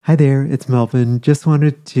Hi there, it's Melvin. Just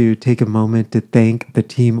wanted to take a moment to thank the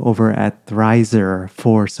team over at Thrizer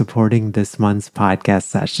for supporting this month's podcast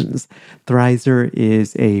sessions. Thrizer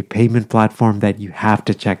is a payment platform that you have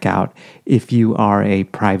to check out if you are a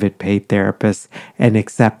private paid therapist and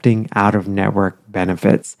accepting out-of-network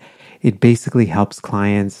benefits. It basically helps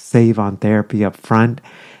clients save on therapy up front.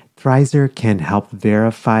 Thrizer can help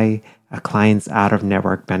verify a client's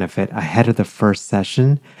out-of-network benefit ahead of the first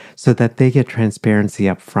session so that they get transparency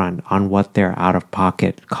up front on what their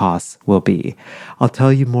out-of-pocket costs will be. I'll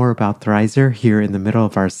tell you more about Thrizer here in the middle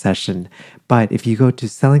of our session, but if you go to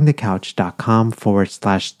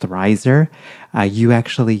sellingthecouch.com/Thrizer, you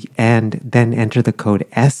actually and then enter the code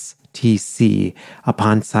STC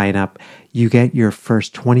upon sign up, you get your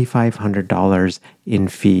first $2,500 in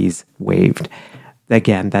fees waived.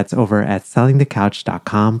 Again, that's over at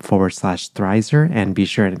sellingthecouch.com/Thrizer, and be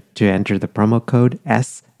sure to enter the promo code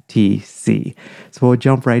STC. So we'll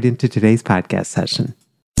jump right into today's podcast session.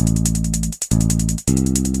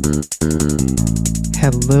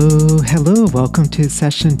 Hello. Welcome to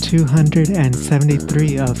session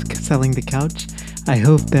 273 of Selling the Couch. I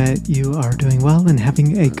hope that you are doing well and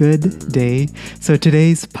having a good day. So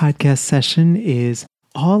today's podcast session is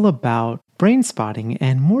all about brain spotting,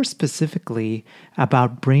 and more specifically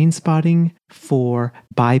about brain spotting for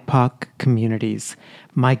BIPOC communities.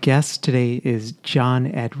 My guest today is John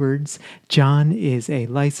Edwards. John is a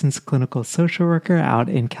licensed clinical social worker out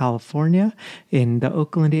in California, in the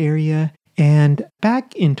Oakland area. And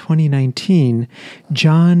back in 2019,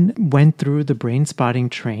 John went through the brain spotting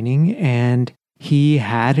training, and he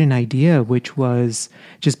had an idea which was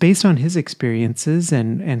just based on his experiences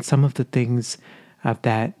and some of the things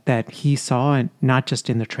that he saw, and not just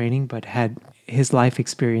in the training, but had his life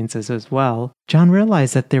experiences as well. John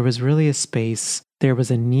realized that there was really a space, there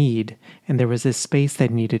was a need, and there was a space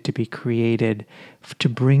that needed to be created to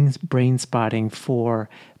bring brain spotting for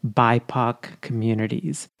BIPOC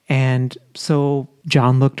communities. And so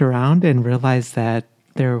John looked around and realized that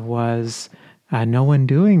there was no one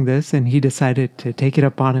doing this, and he decided to take it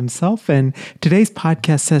upon himself. And today's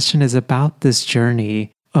podcast session is about this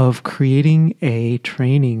journey of creating a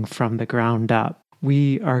training from the ground up.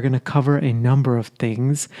 We are going to cover a number of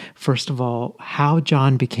things. First of all, how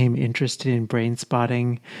John became interested in brain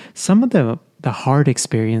spotting, some of the hard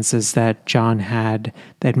experiences that John had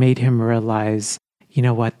that made him realize, you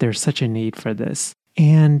know what, there's such a need for this.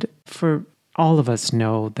 And for all of us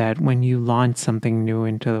know that when you launch something new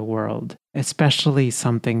into the world, especially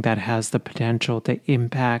something that has the potential to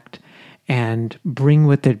impact and bring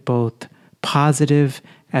with it both positive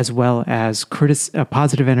as well as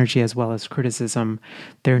positive energy as well as criticism,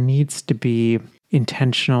 there needs to be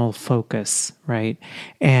intentional focus, right?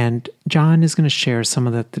 And John is going to share some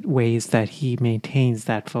of the ways that he maintains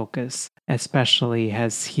that focus, especially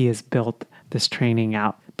as he has built this training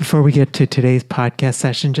out. Before we get to today's podcast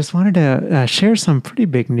session, just wanted to share some pretty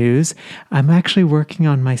big news. I'm actually working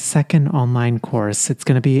on my second online course. It's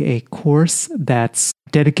going to be a course that's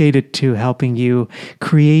dedicated to helping you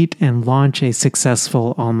create and launch a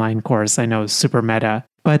successful online course. I know, super meta,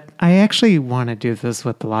 but I actually want to do this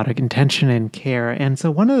with a lot of intention and care. And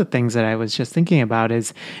so one of the things that I was just thinking about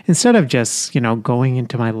is, instead of just, going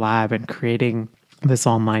into my lab and creating this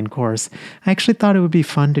online course, I actually thought it would be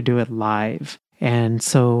fun to do it live. And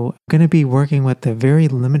so I'm going to be working with a very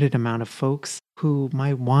limited amount of folks who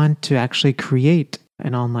might want to actually create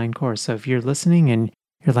an online course. So if you're listening and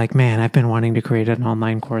you're like, man, I've been wanting to create an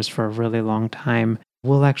online course for a really long time,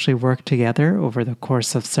 we'll actually work together over the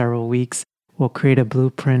course of several weeks. We'll create a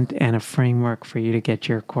blueprint and a framework for you to get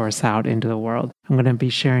your course out into the world. I'm going to be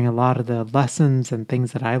sharing a lot of the lessons and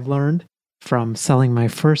things that I've learned from selling my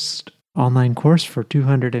first online course for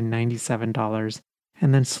 $297.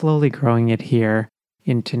 And then slowly growing it here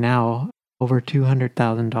into now over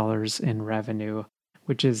 $200,000 in revenue,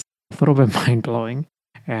 which is a little bit mind-blowing.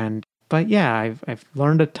 But yeah, I've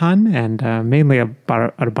learned a ton, and mainly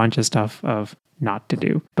about a bunch of stuff of not to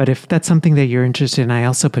do. But if that's something that you're interested in, I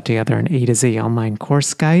also put together an A to Z online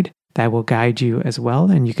course guide that will guide you as well.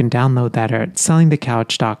 And you can download that at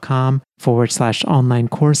sellingthecouch.com/online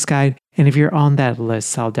course guide. And if you're on that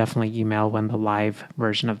list, I'll definitely email when the live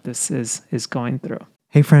version of this is going through.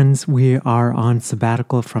 Hey friends, we are on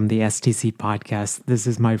sabbatical from the STC podcast. This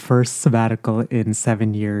is my first sabbatical in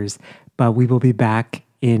 7 years, but we will be back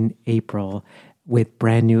in April with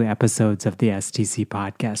brand new episodes of the STC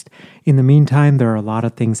podcast. In the meantime, there are a lot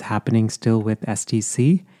of things happening still with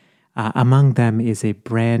STC. Among them is a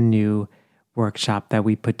brand new workshop that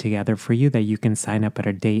we put together for you that you can sign up at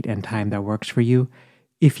a date and time that works for you.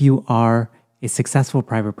 If you are a successful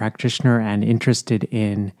private practitioner and interested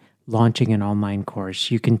in launching an online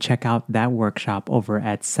course, you can check out that workshop over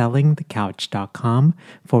at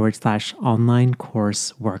sellingthecouch.com/online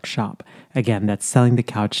course workshop. Again, that's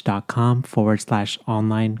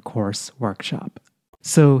sellingthecouch.com/online course workshop.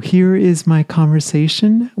 So here is my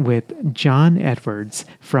conversation with John Edwards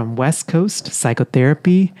from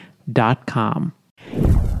westcoastpsychotherapy.com.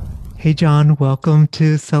 Hey, John, welcome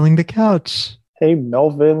to Selling the Couch. Hey,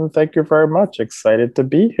 Melvin, thank you very much. Excited to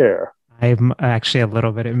be here. I'm actually a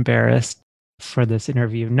little bit embarrassed for this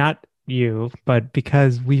interview. Not you, but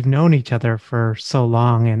because we've known each other for so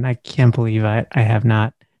long, and I can't believe I have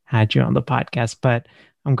not had you on the podcast, but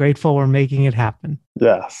I'm grateful we're making it happen.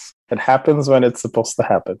 Yes, it happens when it's supposed to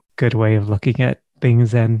happen. Good way of looking at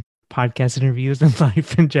things and podcast interviews and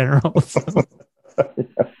life in general. So.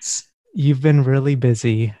 Yes. You've been really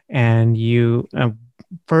busy, and you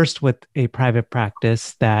first with a private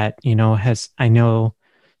practice that, has, I know,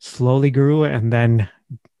 slowly grew and then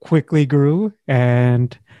quickly grew.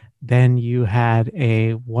 And then you had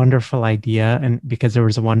a wonderful idea, and because there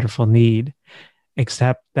was a wonderful need,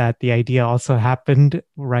 except that the idea also happened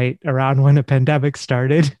right around when a pandemic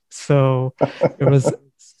started. So there was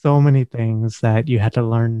so many things that you had to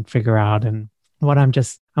learn and figure out. And what I'm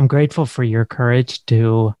grateful for your courage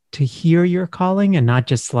to hear your calling and not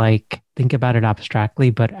just like think about it abstractly,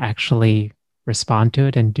 but actually respond to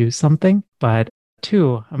it and do something. But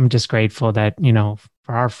two, I'm just grateful that,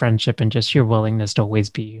 for our friendship and just your willingness to always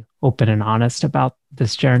be open and honest about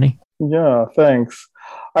this journey. Yeah, thanks.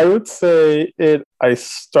 I would say when I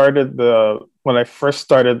first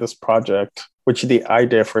started this project, which the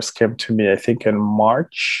idea first came to me, I think in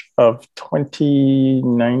March of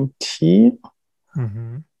 2019.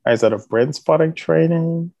 Mm-hmm. I was at a brain spotting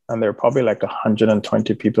training, and there were probably like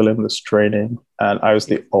 120 people in this training, and I was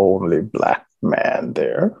the only Black man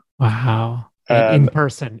there. Wow. In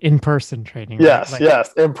person training. Yes, right?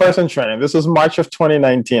 Yes, in-person training. This was March of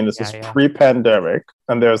 2019. This is pre-pandemic,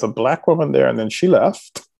 and there was a Black woman there, and then she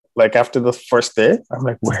left. Like after the first day, I'm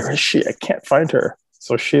like, where is she? I can't find her.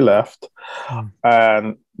 So she left,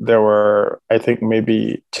 and there were, I think,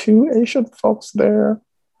 maybe 2 Asian folks there,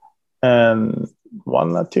 and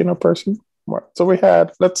 1 Latino person. So we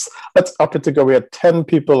had, let's up it to go. We had 10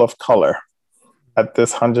 people of color at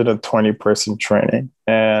this 120 person training.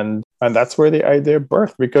 And that's where the idea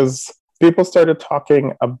birthed, because people started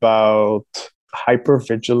talking about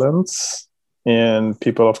hypervigilance in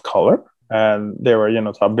people of color. And they were,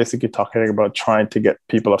 basically talking about trying to get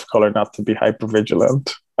people of color not to be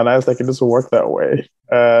hypervigilant. And I was like, it doesn't work that way.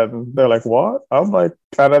 And they're like, what? I'm like,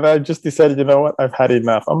 and then I just decided, you know what? I've had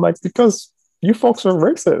enough. I'm like, because you folks are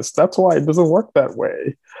racist. That's why it doesn't work that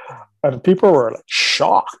way. And people were like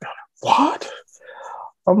shocked. What?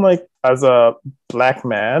 I'm like, as a Black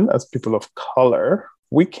man, as people of color,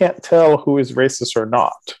 we can't tell who is racist or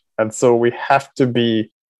not. And so we have to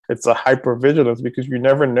be, it's a hypervigilance, because you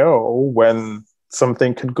never know when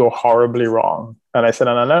something could go horribly wrong. And I said,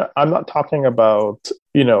 and I'm not talking about,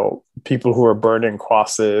 people who are burning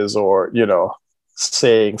crosses or,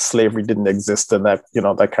 saying slavery didn't exist and that,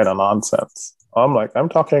 that kind of nonsense. I'm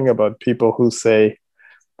talking about people who say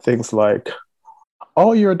things like,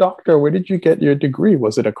 oh, you're a doctor. Where did you get your degree?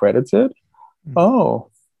 Was it accredited? Mm-hmm. Oh,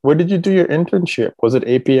 where did you do your internship? Was it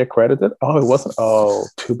AP accredited? Oh, it wasn't. Oh,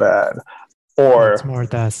 too bad. Or it's more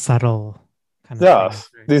the subtle kind of things,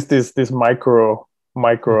 right? these micro,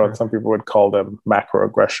 and some people would call them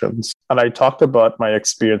macroaggressions. And I talked about my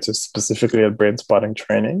experiences specifically at brain spotting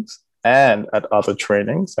trainings and at other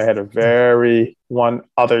trainings. I had one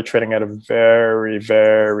other training at a very,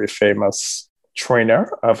 very famous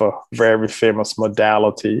trainer of a very famous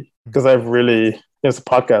modality, because it's a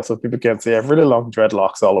podcast, so people can't see, I have really long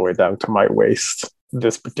dreadlocks all the way down to my waist.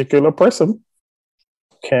 This particular person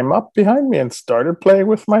came up behind me and started playing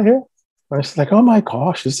with my hair. And she's like, oh my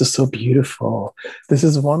gosh, this is so beautiful. This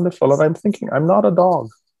is wonderful. And I'm thinking, I'm not a dog.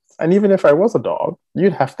 And even if I was a dog,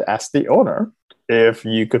 you'd have to ask the owner if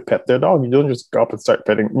you could pet their dog. You don't just go up and start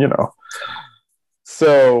petting,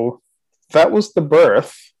 So that was the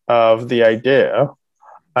birth of the idea.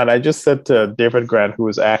 And I just said to David Grant, who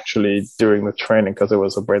was actually doing the training, because it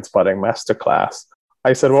was a brain spotting masterclass,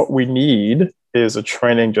 I said, what we need is a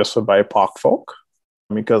training just for BIPOC folk.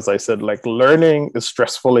 Because I said, like, learning is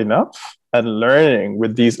stressful enough, and learning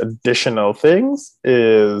with these additional things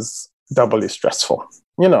is doubly stressful.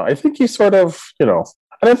 I think he sort of, I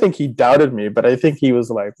don't think he doubted me, but I think he was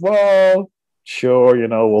like, well, sure,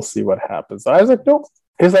 we'll see what happens. I was like, no.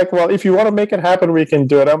 He's like, well, if you want to make it happen, we can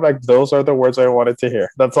do it. I'm like, those are the words I wanted to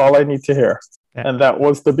hear. That's all I need to hear. And that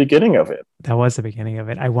was the beginning of it. That was the beginning of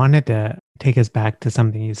it. I wanted to take us back to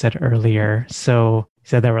something you said earlier. So you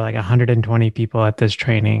said there were like 120 people at this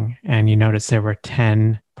training, and you noticed there were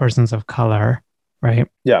 10 persons of color, right?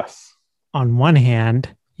 Yes. On one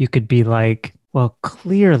hand, you could be like, well,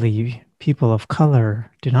 clearly people of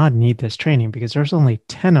color do not need this training because there's only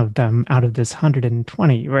 10 of them out of this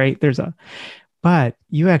 120, right? But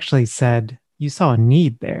you actually said you saw a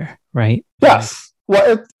need there, right? Yes.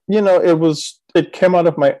 Well, it came out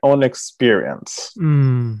of my own experience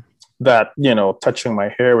that, touching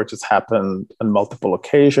my hair, which has happened on multiple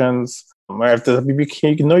occasions. I have to be,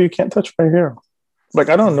 you can't touch my hair. Like,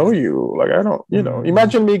 I don't know you. Like, I don't,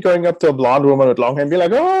 imagine me going up to a blonde woman with long hair and be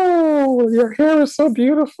like, oh, your hair is so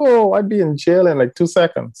beautiful. I'd be in jail in like 2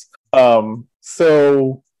 seconds. And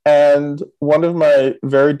one of my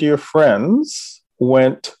very dear friends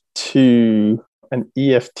went to an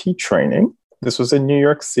EFT training. This was in New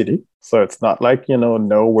York City. So it's not like,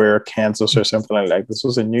 nowhere, Kansas or something like that. This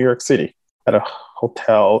was in New York City at a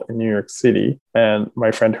hotel in New York City. And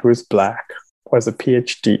my friend, who is Black, was a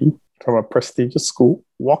PhD from a prestigious school,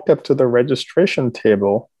 walked up to the registration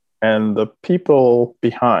table, and the people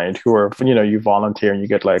behind who are, you volunteer and you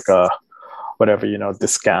get like a whatever,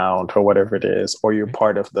 discount or whatever it is, or you're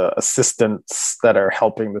part of the assistants that are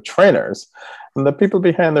helping the trainers. And the people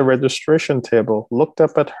behind the registration table looked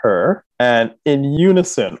up at her and in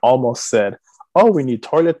unison almost said, oh, we need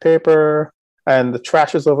toilet paper and the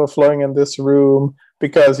trash is overflowing in this room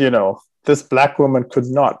because, this Black woman could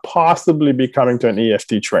not possibly be coming to an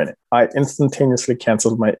EFT training. I instantaneously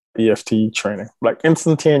canceled my EFT training, like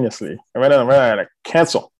instantaneously. I went and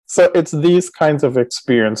cancel. So it's these kinds of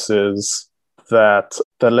experiences that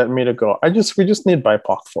led me to go, we just need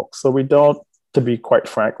BIPOC folks. So we don't, to be quite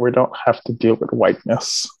frank, we don't have to deal with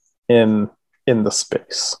whiteness in the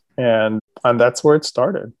space. And that's where it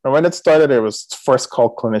started. And when it started, it was first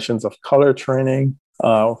called Clinicians of Color Training.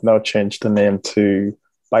 Now changed the name to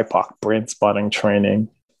BIPOC Brain Spotting Training.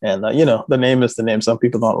 And, the name is the name. Some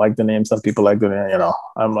people don't like the name. Some people like the name,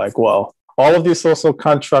 I'm like, well, all of these social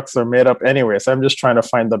constructs are made up anyway. So I'm just trying to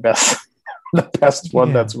find the best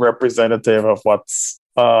one that's representative of what's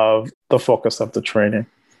the focus of the training.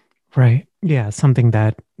 Right. Yeah. Something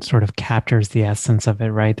that sort of captures the essence of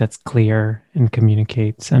it, right? That's clear and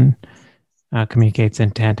communicates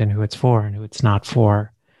intent and who it's for and who it's not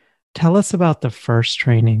for. Tell us about the first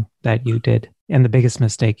training that you did and the biggest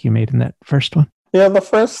mistake you made in that first one. Yeah, the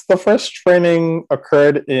first training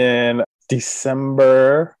occurred in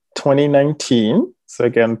December 2019. So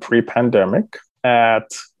again, pre-pandemic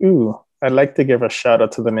I'd like to give a shout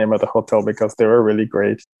out to the name of the hotel because they were really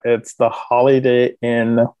great. It's the Holiday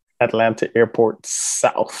Inn Atlanta Airport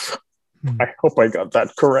South. I hope I got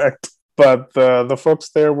that correct. But the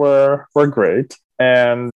folks there were great.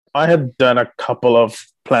 And I had planned a couple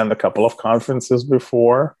of conferences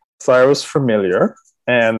before. So I was familiar.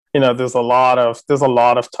 And, there's a lot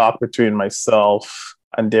of talk between myself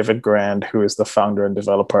and David Grand, who is the founder and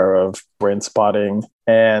developer of Brain Spotting,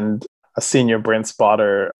 and a senior brain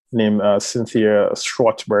spotter named Cynthia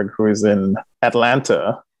Schwartzberg, who is in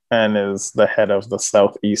Atlanta and is the head of the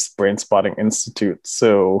Southeast Brain Spotting Institute.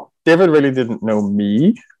 So David really didn't know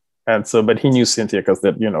me. But he knew Cynthia because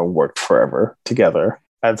they, worked forever together.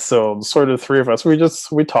 And so sort of the three of us,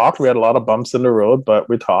 we talked. We had a lot of bumps in the road, but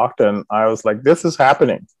we talked. And I was like, this is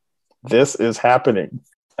happening. This is happening.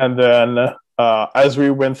 And then as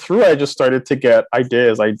we went through, I just started to get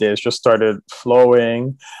ideas. Ideas just started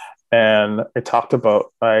flowing. And I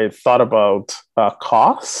thought about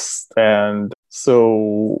costs. And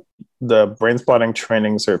so the brain spotting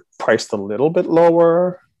trainings are priced a little bit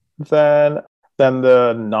lower than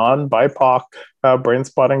the non-BIPOC brain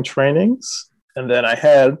spotting trainings. And then I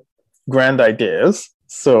had grand ideas.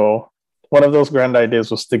 So one of those grand ideas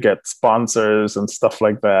was to get sponsors and stuff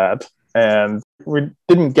like that. And we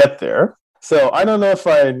didn't get there. So I don't know if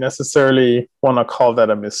I necessarily want to call that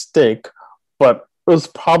a mistake, but it was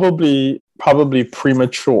probably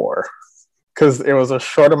premature because it was a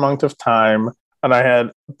short amount of time. And I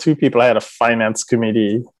had two people. I had a finance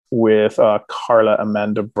committee with Carla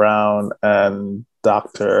Amanda Brown and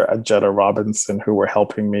Dr. Ajetta Robinson, who were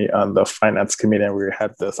helping me on the finance committee. And we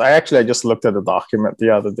had this. I just looked at the document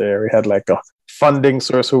the other day. We had like a funding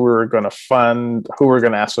source, who we were going to fund, who we were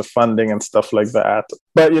going to ask for funding and stuff like that.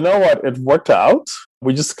 But you know what? It worked out.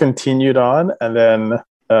 We just continued on. And then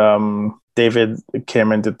David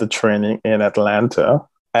came and did the training in Atlanta.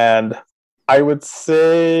 And I would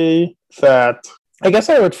say that, I guess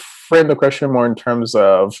I would frame the question more in terms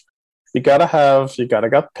of you gotta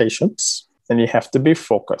got patience and you have to be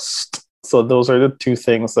focused. So those are the two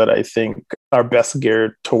things that I think are best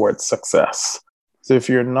geared towards success. So if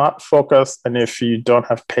you're not focused and if you don't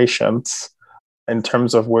have patience in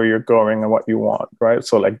terms of where you're going and what you want, right?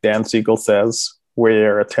 So like Dan Siegel says, where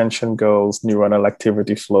your attention goes, neuronal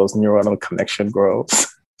activity flows, neuronal connection grows.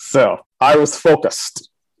 So I was focused.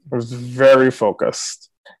 I was very focused.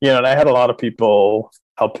 And I had a lot of people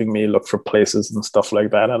helping me look for places and stuff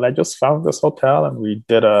like that. And I just found this hotel and we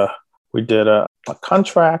did a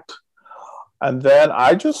contract. And then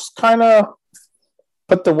I just kind of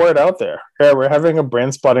put the word out there. Yeah, we're having a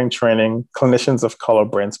brain spotting training, clinicians of color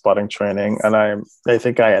brain spotting training. And I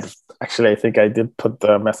think I did put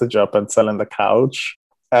the message up and Selling the Couch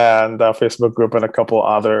and a Facebook group and a couple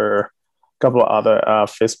other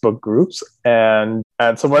Facebook groups. And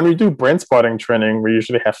so when we do brain spotting training, we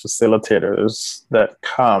usually have facilitators that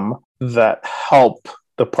come that help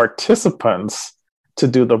the participants to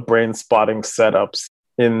do the brain spotting setups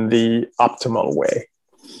in the optimal way.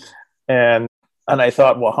 And I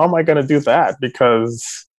thought, well, how am I going to do that?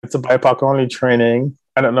 Because it's a BIPOC only training.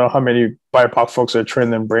 I don't know how many BIPOC folks are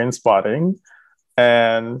trained in brain spotting,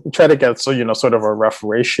 and try to get sort of a rough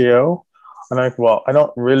ratio. And I'm like, well, I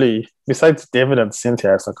don't really, besides David and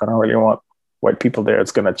Cynthia, I don't really want white people there.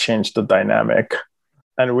 It's going to change the dynamic.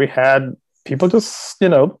 And we had people just,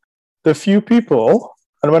 the few people,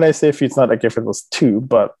 and when I say few, it's not like if it was two,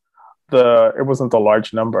 but it wasn't a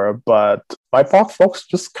large number, but BIPOC folks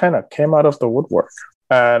just kind of came out of the woodwork.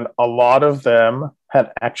 And a lot of them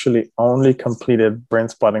had actually only completed brain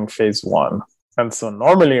spotting phase 1. And so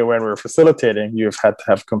normally when we're facilitating, you've had to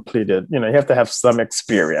have completed, you have to have some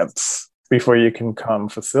experience before you can come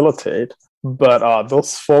facilitate. But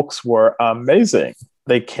those folks were amazing.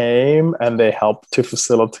 They came and they helped to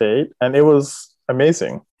facilitate, and it was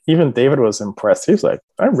amazing. Even David was impressed. He's like,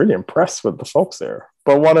 I'm really impressed with the folks there.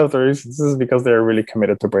 But one of the reasons is because they're really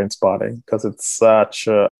committed to brain spotting, because it's such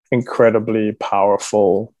an incredibly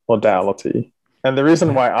powerful modality. And the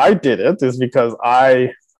reason why I did it is because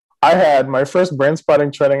I had my first brain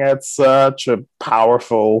spotting training. I had such a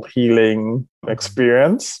powerful healing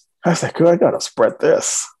experience. I was like, I got to spread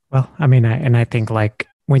this. Well, I mean, I think like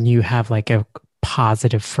when you have like a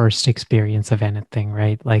positive first experience of anything,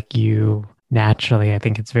 right? Like you naturally, I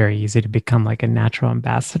think it's very easy to become like a natural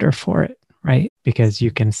ambassador for it, right? Because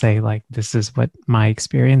you can say like, this is what my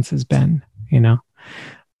experience has been,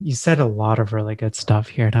 You said a lot of really good stuff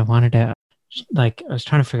here, and I wanted to I was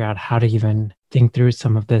trying to figure out how to even think through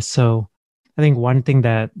some of this. So I think one thing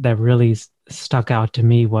that really stuck out to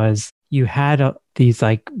me was you had these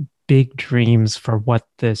like big dreams for what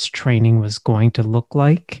this training was going to look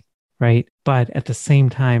like, right? But at the same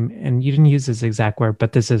time, and you didn't use this exact word,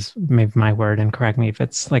 but this is maybe my word, and correct me if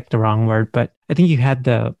it's like the wrong word, but I think you had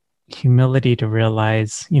the humility to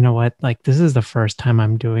realize, you know what, like this is the first time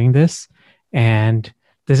I'm doing this, and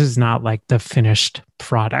this is not like the finished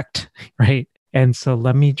product, right? And so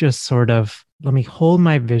let me hold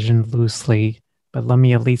my vision loosely, but let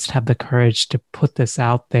me at least have the courage to put this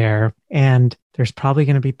out there. And there's probably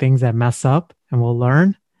going to be things that mess up and we'll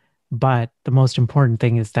learn. But the most important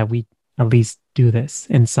thing is that we at least do this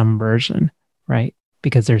in some version, right?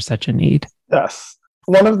 Because there's such a need. Yes.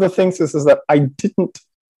 One of the things is that I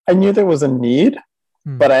knew there was a need,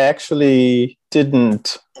 but I actually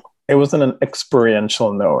didn't. It wasn't an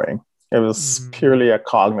experiential knowing. It was purely a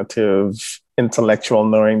cognitive, intellectual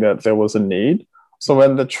knowing that there was a need. So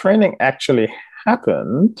when the training actually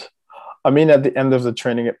happened, at the end of the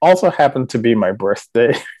training, it also happened to be my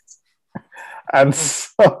birthday. And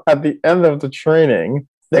so at the end of the training,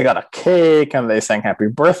 they got a cake and they sang happy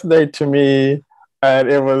birthday to me. And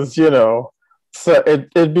it was, so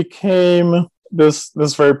it became this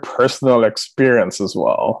very personal experience as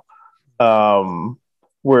well.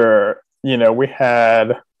 Where, we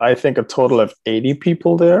had, I think, a total of 80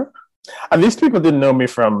 people there. And these people didn't know me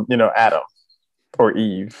from, Adam or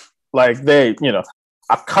Eve. Like they,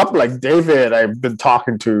 a couple like David,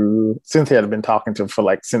 Cynthia had been talking to for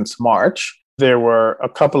like since March. There were a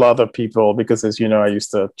couple other people because, as you know, I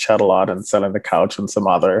used to chat a lot and Selling the Couch and some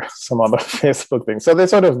other Facebook things. So they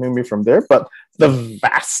sort of knew me from there. But the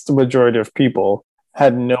vast majority of people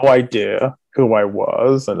had no idea who I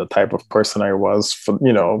was and the type of person I was for,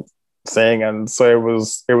 saying. And so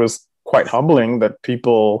it was quite humbling that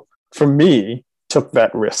people, for me, took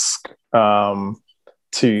that risk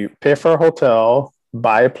to pay for a hotel,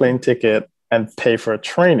 buy a plane ticket, and pay for a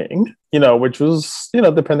training, which was,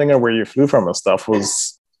 depending on where you flew from and stuff,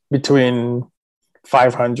 was between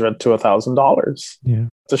 $500 to $1,000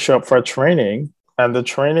 to show up for a training. And the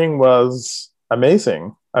training was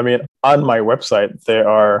amazing. On my website, there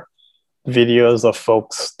are videos of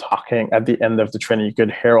folks talking at the end of the training. You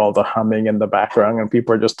could hear all the humming in the background and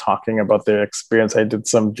people are just talking about their experience. I did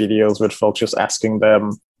some videos with folks just asking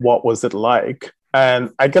them, what was it like?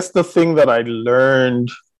 And I guess the thing that I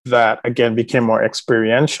learned that, again, became more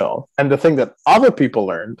experiential, and the thing that other people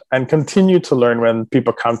learned and continue to learn when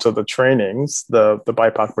people come to the trainings, the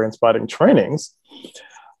BIPOC brain spotting trainings,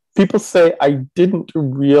 people say, I didn't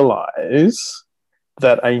realize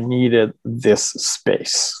that I needed this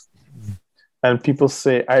space. And people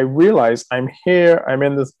say, I realize I'm here, I'm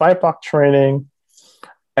in this BIPOC training,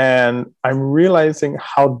 and I'm realizing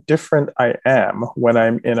how different I am when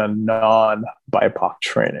I'm in a non-BIPOC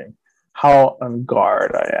training, how on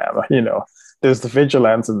guard I am. You know, there's the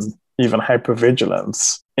vigilance and even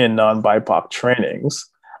hypervigilance in non-BIPOC trainings.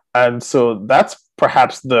 And so that's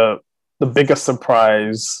perhaps the biggest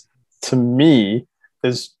surprise to me,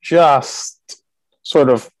 is just sort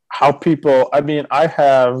of how people, I mean, I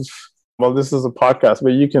have, well, this is a podcast,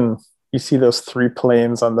 but you see those 3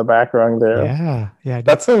 planes on the background there. Yeah.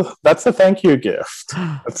 That's a thank you gift.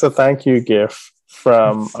 That's a thank you gift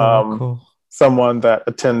from cool. Someone that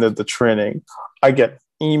attended the training. I get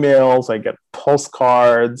emails, I get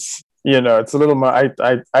postcards. You know, it's a little more,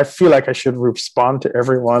 I feel like I should respond to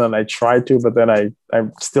everyone, and I try to, but then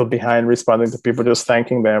I'm still behind responding to people, just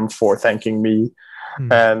thanking them for thanking me.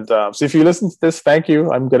 And so if you listen to this, thank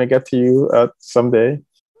you. I'm going to get to you someday.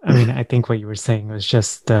 I mean, I think what you were saying was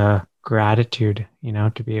just the gratitude, you know,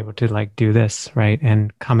 to be able to like do this, right?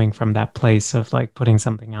 And coming from that place of like putting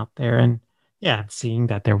something out there and seeing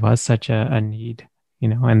that there was such a need, you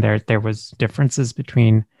know, and there was differences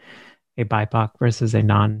between a BIPOC versus a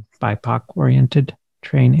non-BIPOC oriented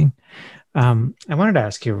training. I wanted to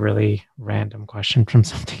ask you a really random question from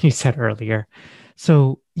something you said earlier.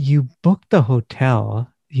 So you booked the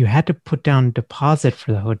hotel, you had to put down deposit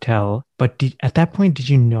for the hotel, but at that point, did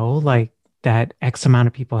you know like that X amount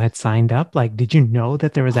of people had signed up? Like, did you know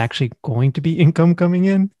that there was actually going to be income coming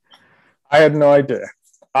in? I had no idea.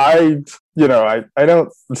 I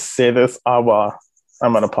don't say this, I'm on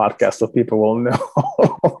a podcast so people will know.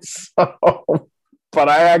 But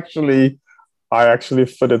I actually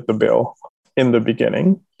footed the bill in the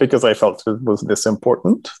beginning because I felt it was this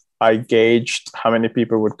important. I gauged how many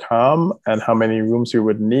people would come and how many rooms you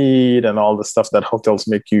would need and all the stuff that hotels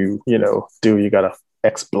make you, do. You got to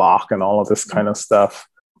X block and all of this kind of stuff.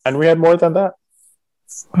 And we had more than that.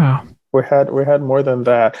 Wow. We had more than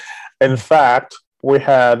that. In fact, we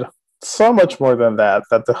had so much more than that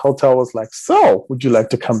the hotel was like, so would you like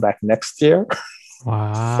to come back next year?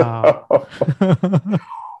 Wow. So,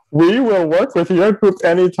 we will work with your group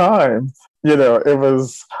anytime. I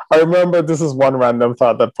remember, this is one random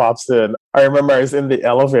thought that pops in. I remember I was in the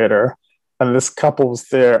elevator and this couple was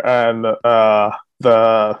there, and I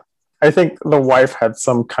think the wife had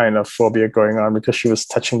some kind of phobia going on because she was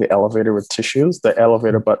touching the elevator with tissues, the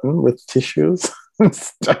elevator button with tissues and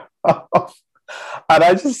stuff. And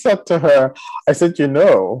I just said to her, I said,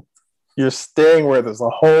 you're staying where there's a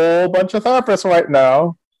whole bunch of therapists right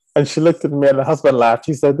now. And she looked at me and the husband laughed.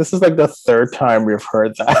 He said, this is like the 3rd time we've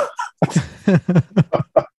heard that.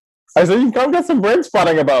 I said, you can come get some brain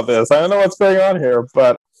spotting about this. I don't know what's going on here.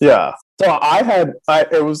 But yeah. So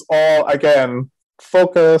it was all, again,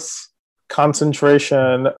 focus,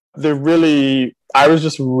 concentration. I was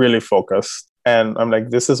just really focused. And I'm like,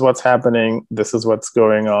 this is what's happening. This is what's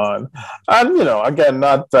going on. And, again,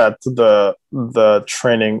 not that the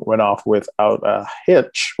training went off without a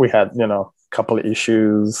hitch. We had, a couple of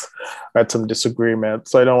issues, had some disagreement.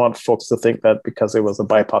 So I don't want folks to think that because it was a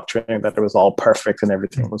BIPOC training that it was all perfect and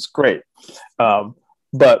everything was great.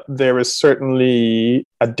 But there is certainly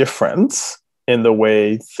a difference in the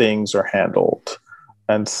way things are handled.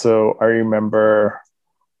 And so I remember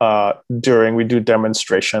we do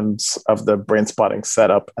demonstrations of the brain spotting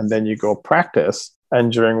setup, and then you go practice.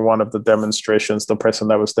 And during one of the demonstrations, the person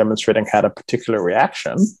that was demonstrating had a particular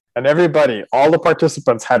reaction. And all the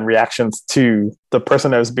participants had reactions to the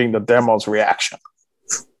person that was being the demo's reaction.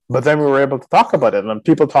 But then we were able to talk about it, and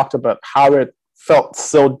people talked about how it felt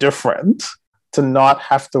so different to not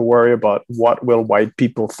have to worry about what will white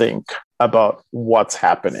people think about what's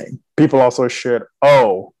happening. People also shared,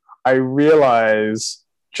 I realize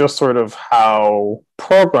just sort of how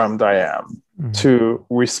programmed I am to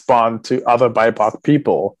respond to other BIPOC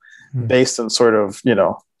people based on sort of,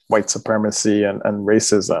 white supremacy and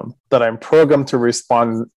racism, that I'm programmed to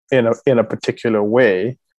respond in a particular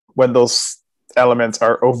way when those elements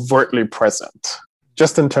are overtly present,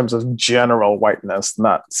 just in terms of general whiteness,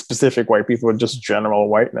 not specific white people, just general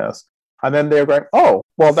whiteness. And then they're going,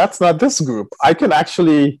 well, that's not this group. I can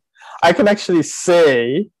actually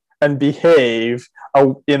say and behave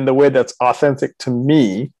in the way that's authentic to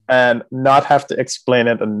me, and not have to explain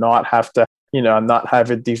it, and not have to, not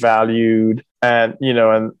have it devalued, and,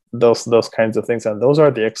 and those kinds of things. And those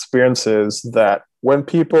are the experiences that when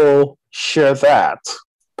people share that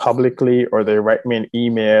publicly, or they write me an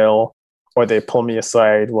email, or they pull me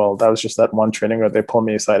aside, well, that was just that one training, or they pull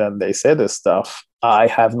me aside and they say this stuff, I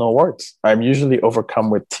have no words. I'm usually overcome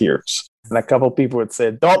with tears. And a couple of people would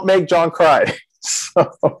say, don't make John cry.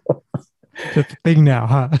 So that's the thing now,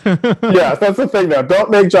 huh? Yeah, that's the thing now.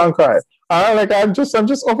 Don't make John cry. I'm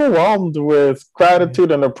just overwhelmed with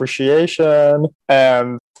gratitude and appreciation.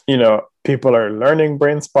 And, people are learning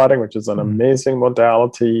brain spotting, which is an amazing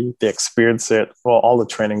modality. They experience it. Well, all the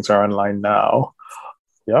trainings are online now.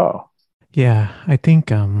 Yeah. Yeah, I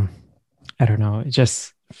think, I don't know,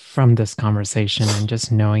 just from this conversation and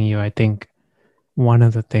just knowing you, I think one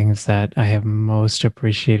of the things that I have most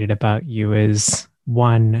appreciated about you is,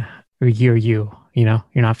 one, you're you're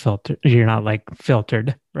not filtered. You're not like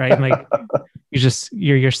filtered, right? Like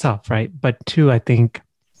you're yourself, right? But two, I think,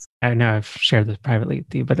 I know I've shared this privately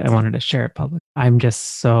with you, but I wanted to share it publicly. I'm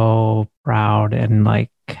just so proud and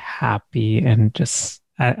like happy, and just,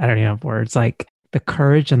 I don't even have words, like the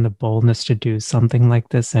courage and the boldness to do something like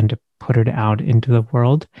this and to put it out into the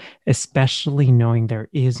world, especially knowing there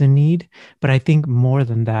is a need. But I think more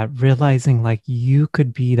than that, realizing like you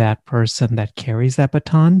could be that person that carries that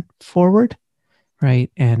baton forward,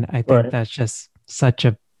 right? And I think that's just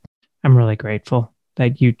I'm really grateful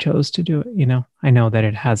that you chose to do it. I know that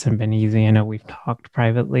it hasn't been easy. I know we've talked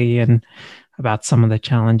privately and about some of the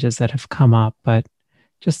challenges that have come up, but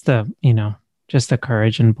just the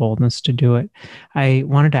courage and boldness to do it. I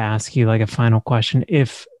wanted to ask you like a final question.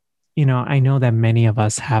 If, I know that many of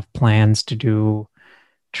us have plans to do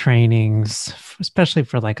trainings, especially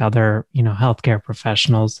for like other, healthcare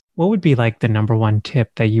professionals, what would be like the number one tip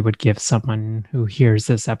that you would give someone who hears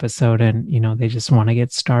this episode and, they just want to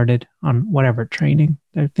get started on whatever training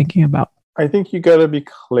they're thinking about? I think you got to be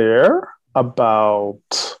clear about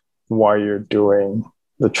why you're doing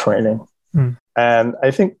the training. And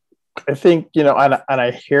I think, and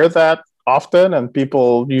I hear that often, and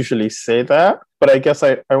people usually say that, but I guess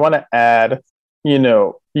I want to add,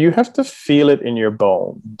 you have to feel it in your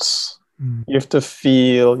bones. You have to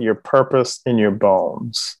feel your purpose in your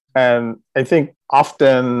bones. And I think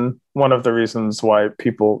often one of the reasons why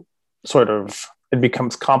people it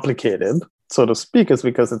becomes complicated, so to speak, is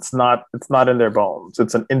because it's not in their bones.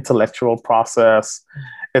 It's an intellectual process.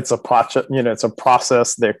 It's a project, it's a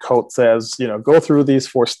process. Their coach says, go through these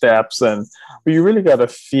 4 steps, but you really got to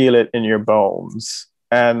feel it in your bones.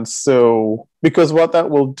 And so, because what that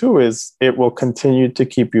will do is it will continue to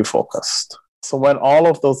keep you focused. So when all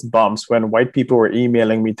of those bumps, when white people were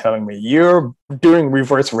emailing me, telling me, you're doing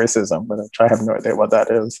reverse racism, which I have no idea what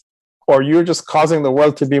that is, or you're just causing the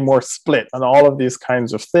world to be more split, and all of these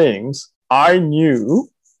kinds of things, I knew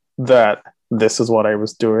that this is what I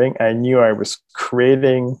was doing. I knew I was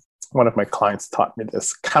creating, one of my clients taught me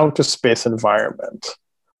this, counter space environment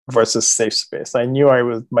versus safe space. I knew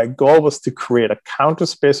my goal was to create a counter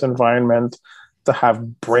space environment to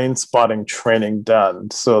have brain spotting training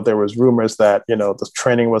done. So there was rumors that, the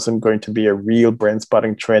training wasn't going to be a real brain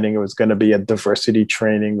spotting training. It was going to be a diversity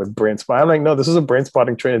training with brain spotting. I'm like, no, this is a brain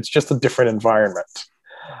spotting training. It's just a different environment.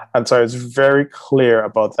 And so I was very clear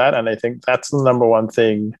about that. And I think that's the number one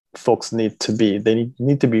thing folks need to be. They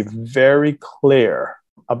need to be very clear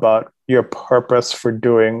about your purpose for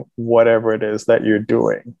doing whatever it is that you're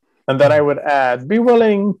doing. And then I would add, be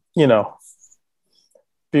willing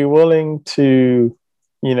to,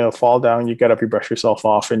 fall down, you get up, you brush yourself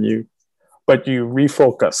off, but you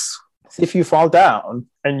refocus. If you fall down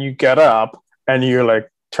and you get up and you're like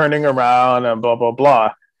turning around and blah, blah,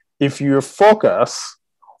 blah, if you're focused,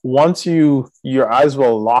 once your eyes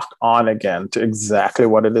will lock on again to exactly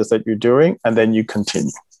what it is that you're doing, and then you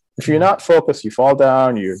continue. If you're not focused, you fall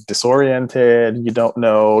down, you're disoriented, you don't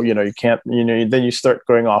know, you can't, then you start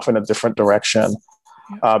going off in a different direction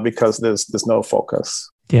because there's no focus.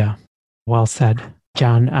 Yeah. Well said.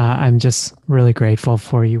 John, I'm just really grateful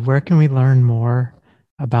for you. Where can we learn more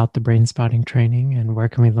about the brain spotting training, and where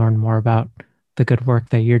can we learn more about the good work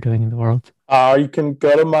that you're doing in the world? You can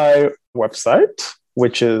go to my website,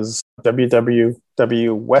 which is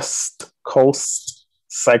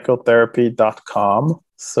www.westcoastpsychotherapy.com.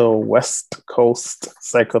 So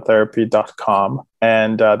westcoastpsychotherapy.com.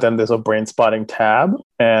 And then there's a brain spotting tab.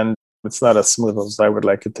 And it's not as smooth as I would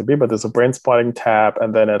like it to be, but there's a brain spotting tab.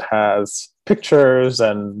 And then it has pictures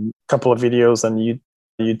and a couple of videos and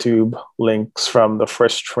YouTube links from the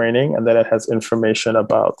first training. And then it has information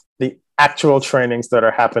about the actual trainings that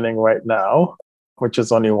are happening right now. which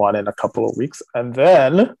is only one in a couple of weeks. And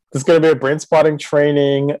then there's going to be a brain spotting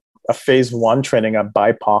training, a phase 1 training, a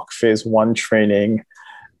BIPOC phase 1 training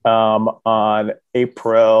on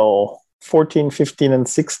April 14, 15, and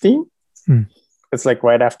 16. It's like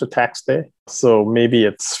right after tax day. So maybe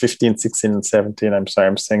it's 15, 16, and 17. I'm sorry,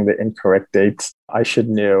 I'm saying the incorrect dates. I should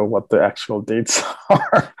know what the actual dates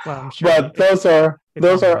are. Well, I'm sure but those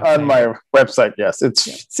are on my website. Yes,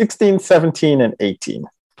 it's 16, 17, and 18.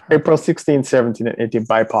 April 16, 17, and 18,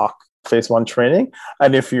 BIPOC phase 1 training.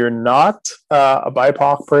 And if you're not a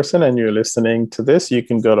BIPOC person and you're listening to this, you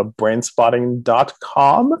can go to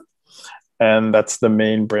brainspotting.com. And that's the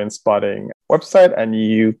main brain spotting website. And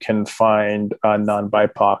you can find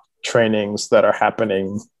non-BIPOC trainings that are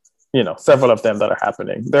happening, several of them that are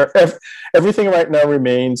happening. Everything right now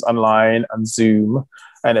remains online on Zoom.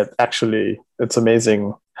 And it's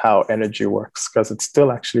amazing how energy works because it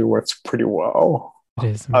still actually works pretty well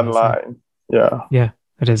online. Yeah. Yeah,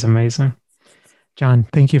 it is amazing. John,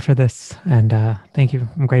 thank you for this. And thank you.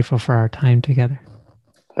 I'm grateful for our time together.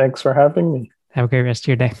 Thanks for having me. Have a great rest of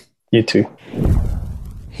your day. You too.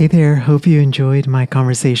 Hey there. Hope you enjoyed my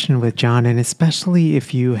conversation with John, and especially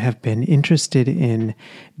if you have been interested in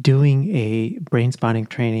doing a brain spotting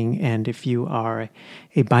training, and if you are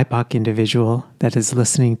a BIPOC individual that is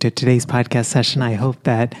listening to today's podcast session, I hope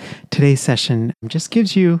that today's session just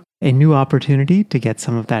gives you a new opportunity to get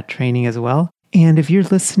some of that training as well. And if you're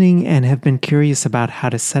listening and have been curious about how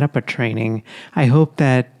to set up a training, I hope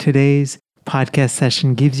that today's podcast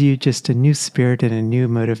session gives you just a new spirit and a new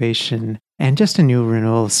motivation and just a new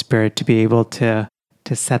renewal of spirit to be able to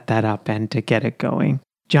set that up and to get it going.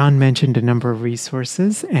 John mentioned a number of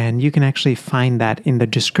resources, and you can actually find that in the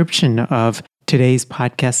description of today's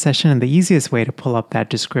podcast session. And the easiest way to pull up that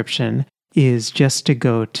description is just to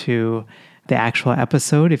go to the actual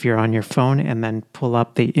episode if you're on your phone and then pull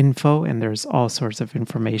up the info, and there's all sorts of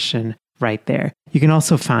information right there. You can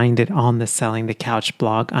also find it on the Selling the Couch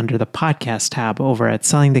blog under the podcast tab over at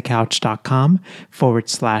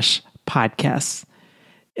sellingthecouch.com/podcasts.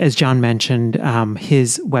 As John mentioned,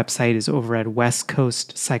 his website is over at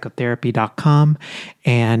westcoastpsychotherapy.com.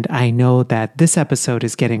 And I know that this episode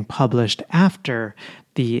is getting published after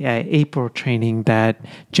the April training that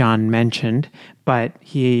John mentioned, but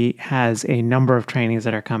he has a number of trainings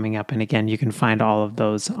that are coming up. And again, you can find all of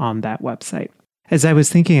those on that website. As I was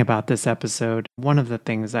thinking about this episode, one of the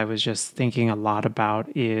things I was just thinking a lot about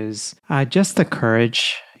is just the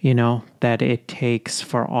courage, that it takes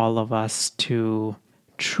for all of us to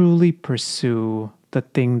truly pursue the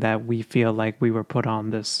thing that we feel like we were put on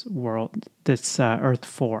this world, this earth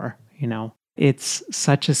for, It's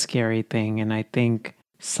such a scary thing. And I think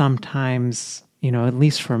sometimes, at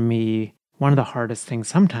least for me, one of the hardest things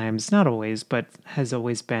sometimes, not always, but has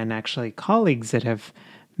always been actually colleagues that have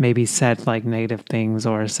maybe said like negative things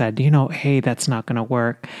or said, hey, that's not going to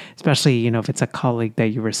work, especially, if it's a colleague that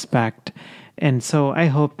you respect. And so I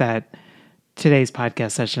hope that today's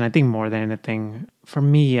podcast session, I think more than anything, for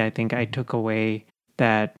me, I think I took away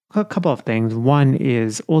that a couple of things. One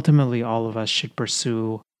is ultimately all of us should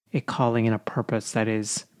pursue a calling and a purpose that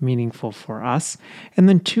is meaningful for us. And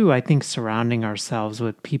then two, I think surrounding ourselves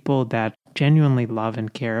with people that genuinely love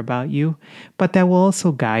and care about you, but that will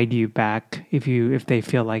also guide you back if they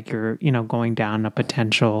feel like you're, going down a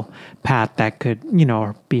potential path that could,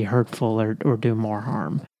 be hurtful or do more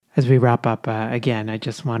harm. As we wrap up, again, I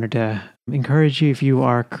just wanted to encourage you, if you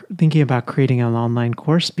are thinking about creating an online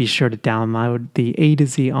course, be sure to download the A to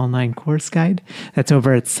Z online course guide. That's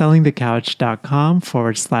over at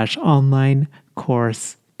sellingthecouch.com/online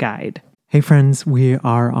course guide. Hey friends, we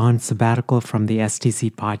are on sabbatical from the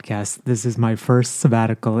STC podcast. This is my first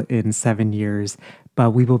sabbatical in 7 years,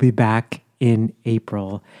 but we will be back in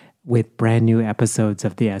April with brand new episodes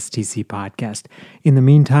of the STC podcast. In the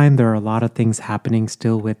meantime, there are a lot of things happening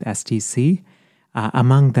still with STC.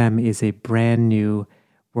 Among them is a brand new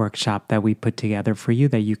workshop that we put together for you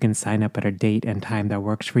that you can sign up at a date and time that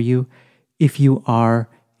works for you. If you are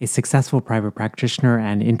a successful private practitioner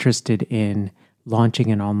and interested in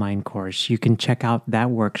launching an online course, you can check out that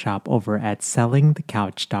workshop over at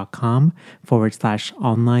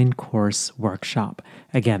sellingthecouch.com/online course workshop.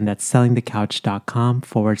 Again, that's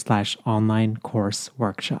sellingthecouch.com/online course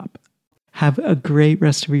workshop. Have a great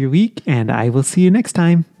rest of your week, and I will see you next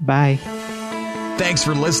time. Bye. Thanks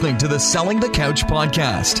for listening to the Selling the Couch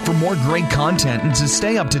podcast. For more great content and to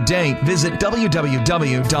stay up to date, visit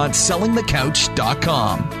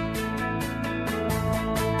www.sellingthecouch.com.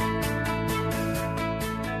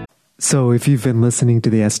 So if you've been listening to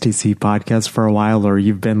the STC podcast for a while, or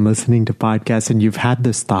you've been listening to podcasts and you've had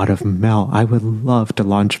this thought of, Mel, I would love to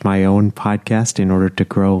launch my own podcast in order to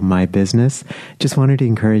grow my business, just wanted to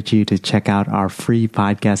encourage you to check out our free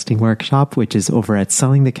podcasting workshop, which is over at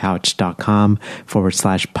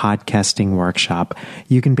sellingthecouch.com/podcasting workshop.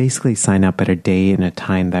 You can basically sign up at a day and a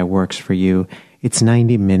time that works for you. It's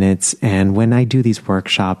 90 minutes. And when I do these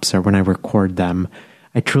workshops or when I record them,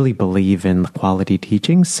 I truly believe in quality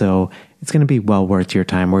teaching, so it's going to be well worth your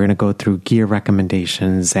time. We're going to go through gear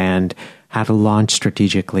recommendations and how to launch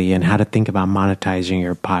strategically and how to think about monetizing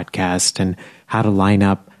your podcast and how to line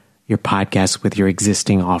up your podcast with your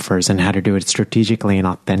existing offers and how to do it strategically and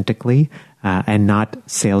authentically and not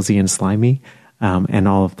salesy and slimy and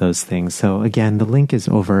all of those things. So again, the link is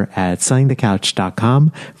over at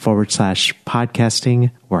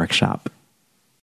sellingthecouch.com/podcasting workshop.